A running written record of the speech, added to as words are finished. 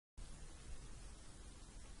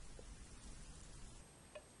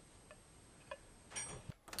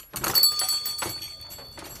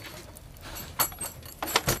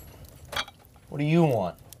do you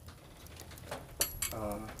want?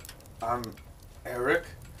 I'm Eric.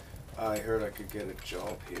 I heard I could get a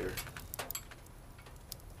job here.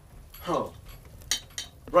 Oh.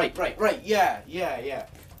 Right. Yeah.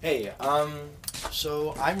 Hey,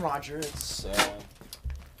 so I'm Roger. It's,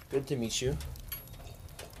 good to meet you.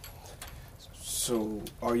 So,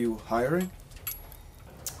 are you hiring?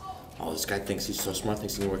 Oh, this guy thinks he's so smart,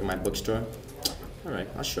 thinks he can work in my bookstore. All right,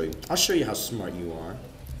 I'll show you. I'll show you how smart you are.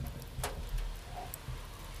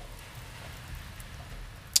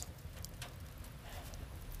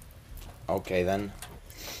 Okay, then.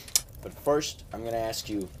 But first, I'm going to ask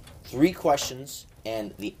you 3 questions,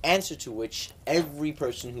 and the answer to which every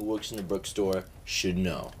person who works in the bookstore should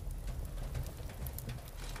know.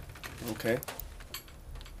 Okay.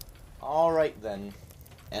 All right, then.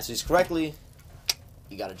 Answer these correctly,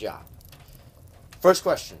 you got a job. First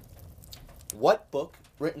question. What book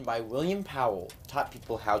written by William Powell taught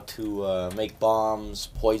people how to make bombs,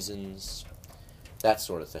 poisons, that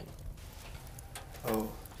sort of thing? Oh.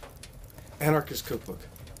 Anarchist Cookbook.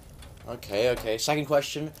 Okay. Second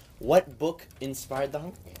question. What book inspired the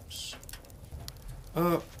Hunger Games?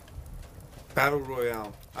 Battle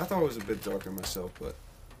Royale. I thought it was a bit darker myself, but...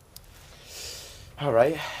 All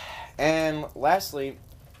right. And lastly,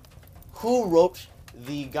 who wrote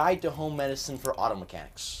the Guide to Home Medicine for Auto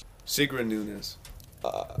Mechanics? Sigrid Nunes.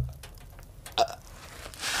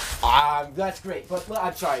 That's great, but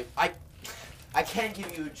I'm sorry. I can't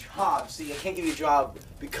give you a job. See, I can't give you a job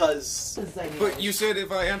because... But you said if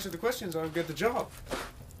I answer the questions, I'll get the job.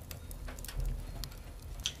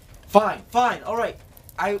 Fine, all right.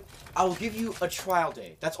 I'll give you a trial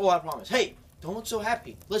day. That's all I promise. Hey, don't look so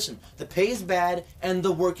happy. Listen, the pay is bad and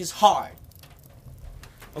the work is hard.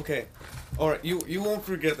 Okay. Alright, you won't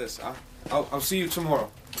forget this. I'll see you tomorrow.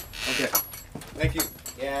 Okay. Thank you.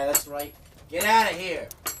 Yeah, that's right. Get out of here.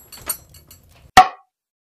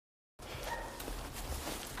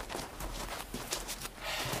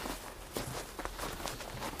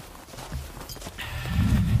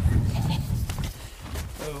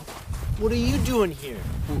 What are you doing here?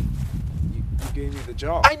 You gave me the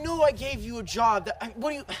job. I know I gave you a job. I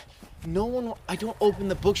don't open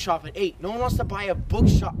the bookshop at 8. No one wants to buy a book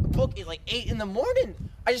at like 8 in the morning.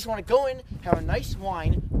 I just want to go in, have a nice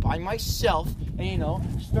wine by myself, and,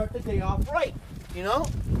 start the day off right. You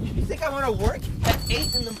think I want to work at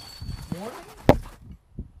 8 in the morning?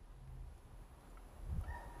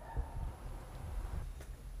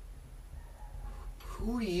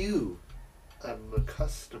 Who are you? I'm a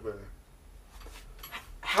customer.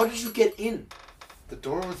 How did you get in? The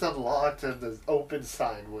door was unlocked and the open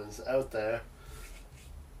sign was out there.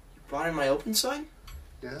 You brought in my open sign?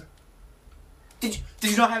 Yeah? Did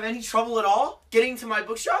you not have any trouble at all getting to my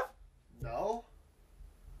bookshop? No?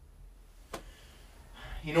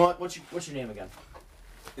 You know what? What's your name again?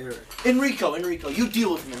 Eric. Enrico. You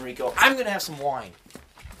deal with him, Enrico. I'm gonna have some wine.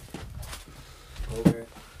 Okay.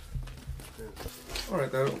 Alright,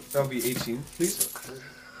 that'll be 18, please. Okay.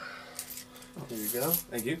 Here you go.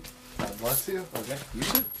 Thank you. God bless you. Okay, you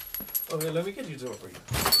too. Okay, let me get you door for you.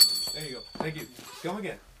 There you go. Thank you. Come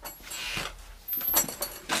again.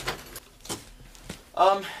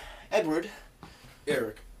 Edward.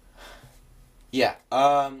 Eric. Yeah,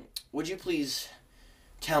 would you please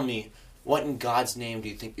tell me what in God's name do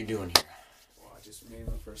you think you're doing here? Well, I just made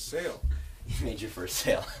my first sale. You made your first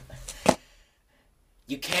sale.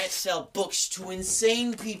 You can't sell books to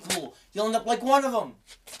insane people. You'll end up like one of them.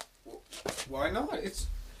 Why not?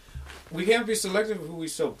 We can't be selective of who we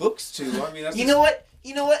sell books to. I mean, that's... You know what,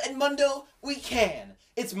 Edmundo? We can.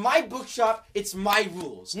 It's my bookshop. It's my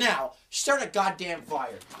rules. Now, start a goddamn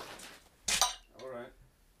fire. Alright.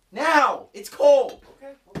 Now! It's cold!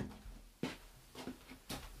 Okay.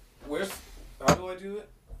 How do I do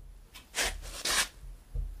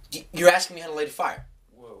it? You're asking me how to light a fire.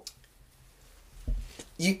 Whoa.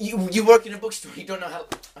 You work in a bookstore. You don't know how...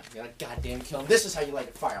 I'm gonna goddamn kill him. This is how you light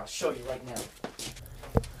a fire. I'll show you right now.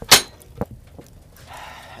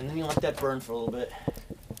 And then you let that burn for a little bit.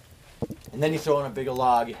 And then you throw in a bigger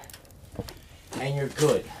log. And you're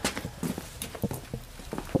good.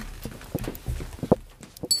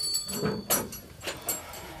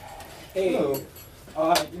 Hey,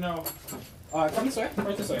 come this way,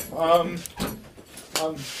 right this way.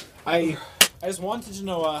 I just wanted to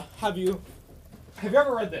know, have you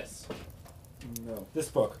ever read this? No. This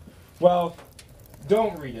book? Well,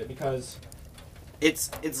 don't read it because it's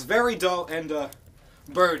very dull and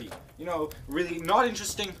birdy. Really not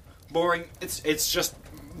interesting, boring. It's just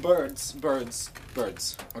birds.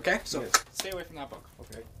 Okay, so Yes. stay away from that book.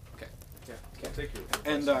 Okay. Okay. Yeah. Take your.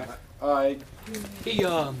 And Hey,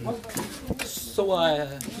 so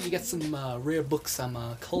you got some rare books I'm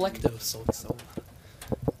a collector of sorts, so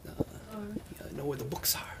I know where the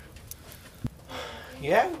books are.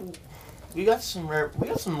 Yeah, we got some rare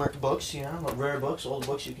books, you know, rare books, old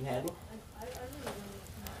books you can handle.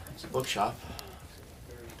 It's a bookshop.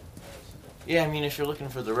 Yeah, I mean, if you're looking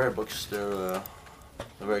for the rare books, they're the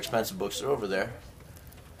very expensive books. They're over there.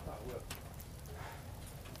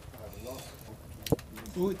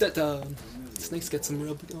 Ooh, Snake's got some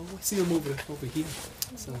real. Oh, I see him over here.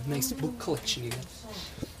 It's a nice book collection you got.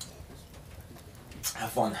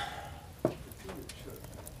 Have fun.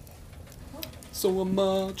 So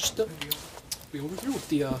just we over here with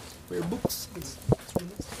the rare books. It's really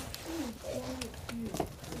nice.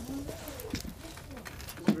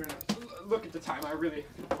 look at the time.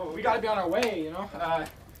 We gotta be on our way, you know.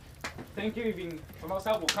 Thank you. You've been the most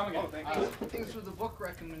helpful. Come again. Thank you. Thanks for the book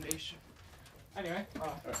recommendation. Anyway,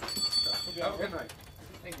 Have a good night.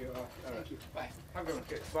 thank you. Thank you. Bye. Have a good one.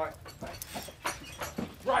 Okay, bye.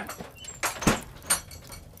 Run.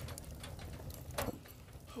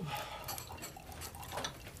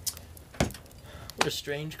 What a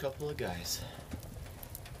strange couple of guys.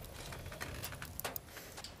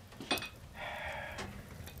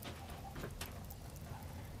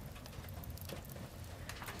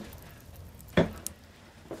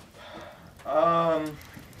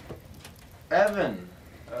 Evan.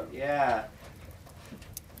 Yeah.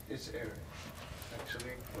 It's Eric,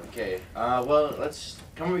 actually. Okay. Well, let's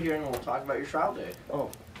come over here and we'll talk about your trial day. Oh.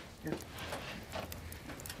 Yeah.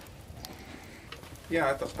 Yeah,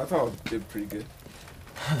 I thought I did pretty good.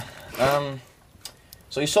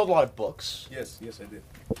 So you sold a lot of books, Yes, I did.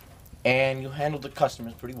 and you handled the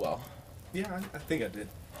customers pretty well. Yeah, I think I did.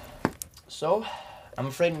 So, I'm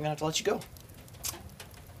afraid I'm gonna have to let you go.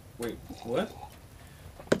 Wait, what?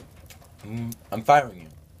 I'm firing you.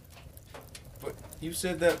 But you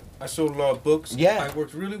said that I sold a lot of books. Yeah. I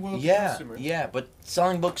worked really well with Yeah, customers. yeah, but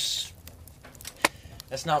selling books,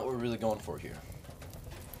 that's not what we're really going for here.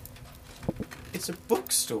 It's a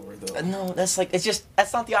bookstore, though. No, that's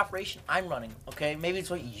not the operation I'm running, okay? Maybe it's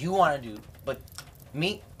what you want to do, but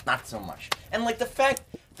me, not so much. And, like, the fact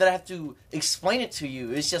that I have to explain it to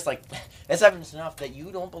you is just, like, that's evidence enough that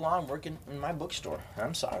you don't belong working in my bookstore.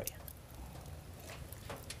 I'm sorry.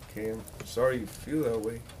 Okay, I'm sorry you feel that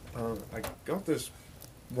way. I got this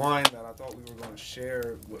wine that I thought we were going to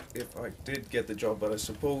share if I did get the job, but I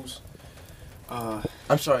suppose...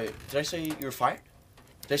 I'm sorry, did I say you were fired?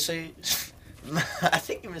 Did I say... I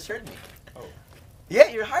think you misheard me. Oh. Yeah,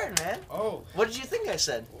 you're hired, man. Oh, What did you think I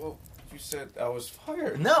said? well, you said I was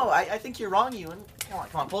fired. No, I think you're wrong, Ewan. Come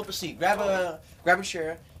on, pull up a seat. Grab a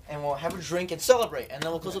chair, and we'll have a drink and celebrate, and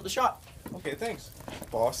then we'll close up the shop. Okay, thanks,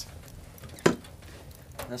 boss.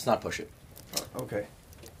 Let's not push it. Okay.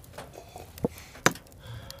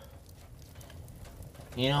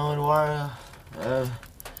 You know, Eduardo,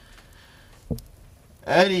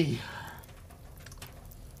 Eddie,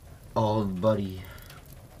 old buddy.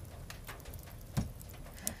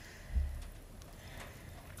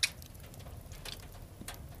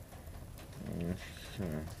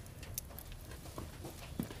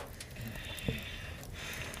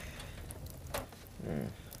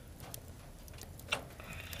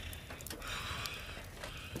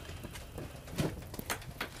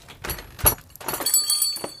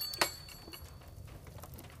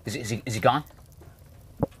 Is he gone?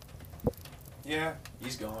 Yeah,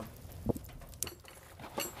 he's gone.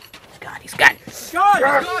 He's gone.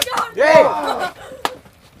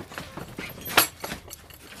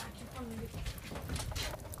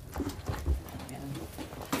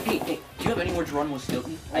 Hey! Hey, do you have anywhere to run with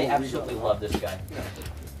Stilton? I absolutely love this guy.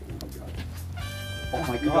 Oh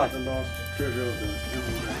my god. The lost treasure of the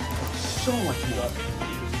So much more.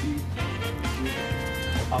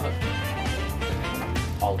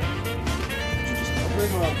 All of it.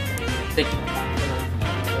 Thank you.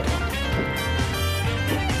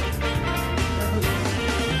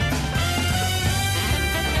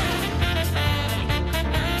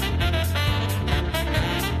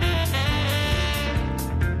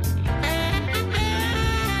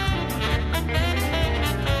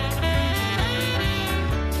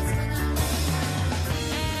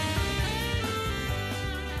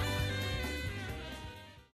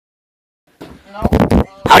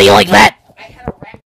 How do you like that?